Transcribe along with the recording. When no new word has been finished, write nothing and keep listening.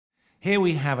Here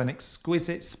we have an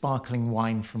exquisite sparkling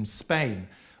wine from Spain.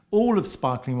 All of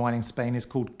sparkling wine in Spain is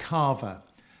called Cava.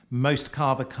 Most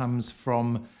Cava comes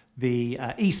from the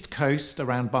east coast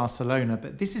around Barcelona,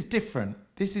 but this is different.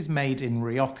 This is made in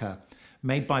Rioja,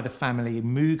 made by the family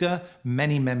Muga.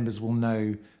 Many members will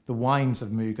know the wines of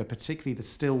Muga, particularly the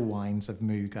still wines of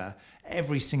Muga.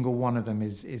 Every single one of them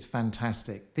is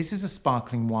fantastic. This is a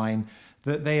sparkling wine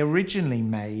that they originally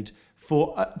made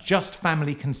for just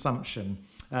family consumption,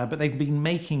 but they've been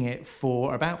making it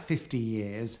for about 50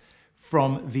 years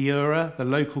from Viura, the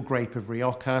local grape of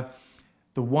Rioja.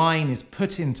 The wine is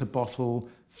put into bottle,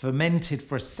 fermented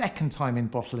for a second time in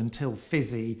bottle until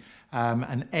fizzy,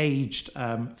 and aged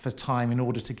for time in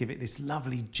order to give it this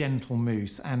lovely gentle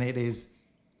mousse. And it is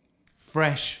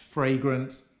fresh,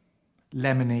 fragrant,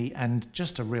 lemony, and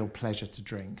just a real pleasure to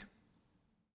drink.